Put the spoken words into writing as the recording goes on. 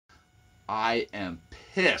I am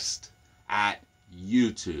pissed at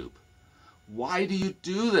YouTube. Why do you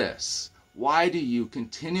do this? Why do you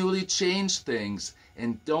continually change things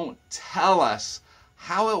and don't tell us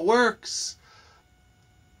how it works?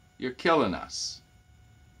 You're killing us.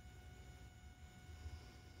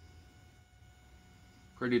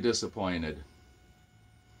 Pretty disappointed.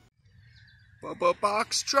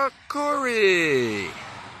 Box Truck Cory.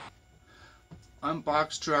 I'm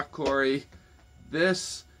Box Truck Cory.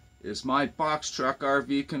 This is my box truck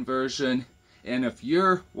RV conversion, and if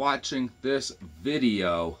you're watching this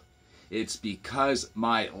video, it's because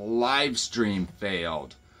my live stream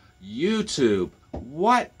failed. YouTube,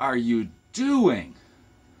 what are you doing?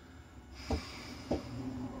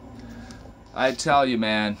 I tell you,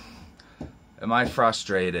 man, am I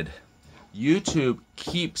frustrated. YouTube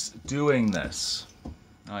keeps doing this.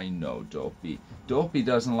 I know, Dopey. Dopey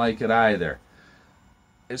doesn't like it either.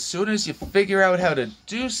 As soon as you figure out how to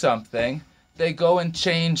do something, they go and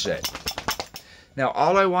change it. Now,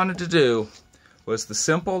 all I wanted to do was the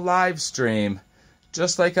simple live stream,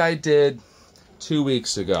 just like I did 2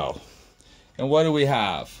 weeks ago. And what do we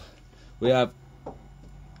have? We have...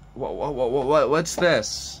 What's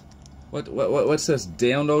this? What's this?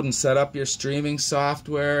 Download and set up your streaming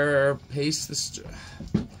software. Paste the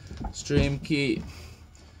stream key.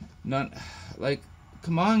 None. Like,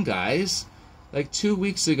 come on, guys. Like 2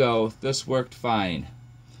 weeks ago, this worked fine.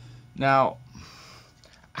 Now,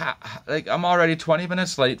 like I'm already 20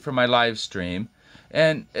 minutes late for my live stream,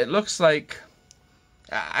 and it looks like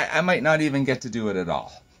I might not even get to do it at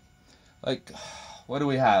all. Like, what do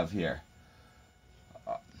we have here?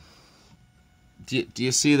 Do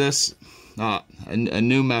you see this? A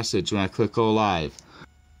new message when I click go live.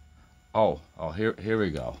 Oh, here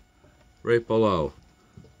we go. Right below.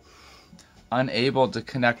 Unable to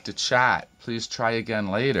connect to chat. Please try again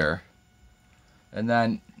later. And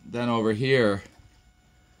then over here,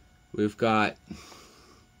 we've got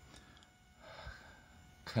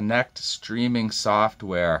connect streaming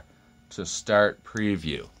software to start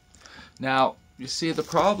preview. Now, you see the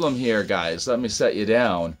problem here, guys, let me set you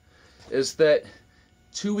down, is that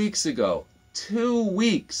 2 weeks ago, 2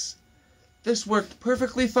 weeks, this worked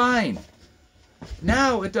perfectly fine.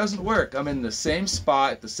 Now it doesn't work. I'm in the same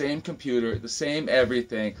spot, the same computer, the same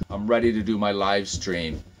everything. I'm ready to do my live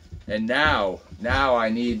stream. And now I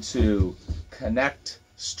need to connect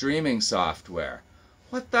streaming software.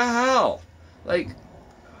 What the hell? Like,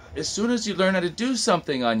 as soon as you learn how to do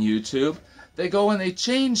something on YouTube, they go and they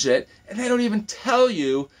change it, and they don't even tell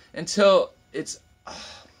you until it's...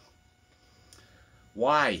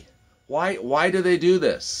 Why? Why do they do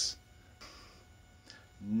this?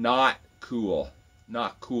 Not cool.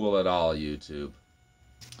 Not cool at all, YouTube.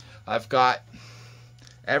 I've got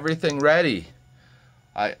everything ready.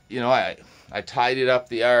 I tidied up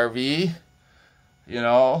the RV. You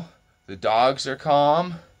know, the dogs are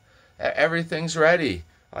calm. Everything's ready.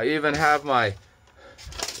 I even have my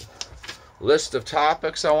list of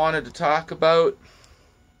topics I wanted to talk about.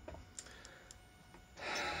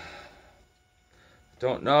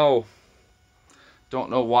 Don't know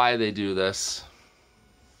why they do this.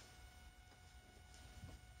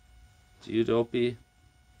 Do you, Dopey?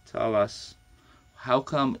 Tell us. How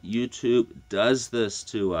come YouTube does this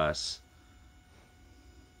to us?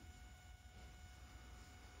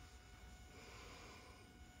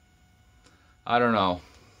 I don't know.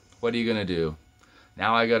 What are you gonna do?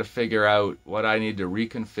 Now I gotta figure out what I need to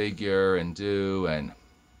reconfigure and do, and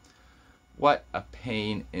what a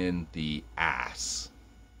pain in the ass.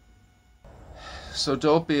 So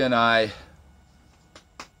Dopey and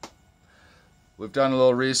we've done a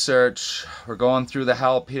little research. We're going through the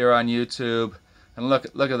help here on YouTube, and look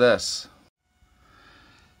at this.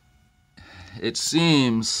 It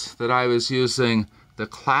seems that I was using the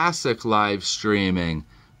classic live streaming,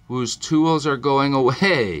 whose tools are going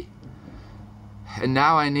away, and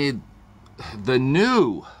now I need the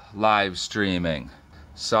new live streaming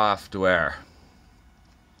software.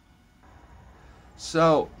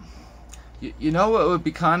 So, you know what would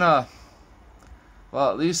be kind of, well,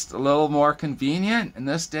 at least a little more convenient in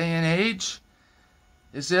this day and age,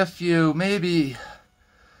 is if you maybe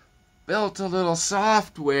built a little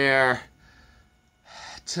software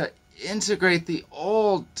to integrate the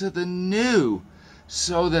old to the new,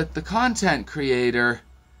 so that the content creator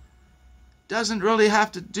doesn't really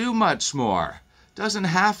have to do much more, doesn't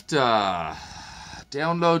have to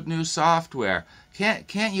download new software.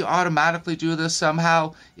 Can't you automatically do this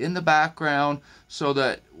somehow in the background, so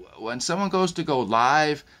that when someone goes to go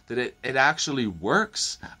live, that it actually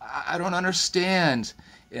works? I don't understand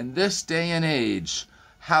in this day and age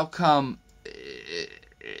how come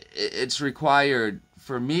it's required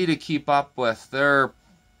for me to keep up with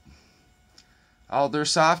all their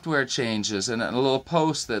software changes and a little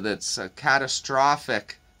post that's a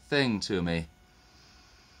catastrophic thing to me.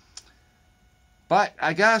 But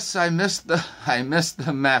I guess I missed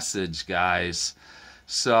the message, guys.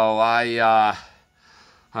 So I'm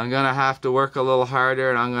gonna have to work a little harder,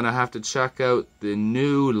 and I'm gonna have to check out the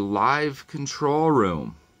new live control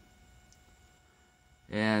room.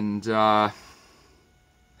 And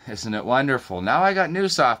isn't it wonderful? Now I got new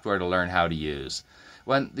software to learn how to use.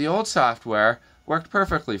 When the old software worked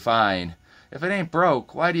perfectly fine. If it ain't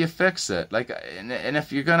broke, why do you fix it? Like, and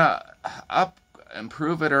if you're gonna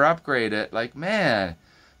improve it or upgrade it, like, man,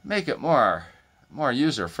 make it more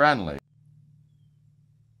user friendly.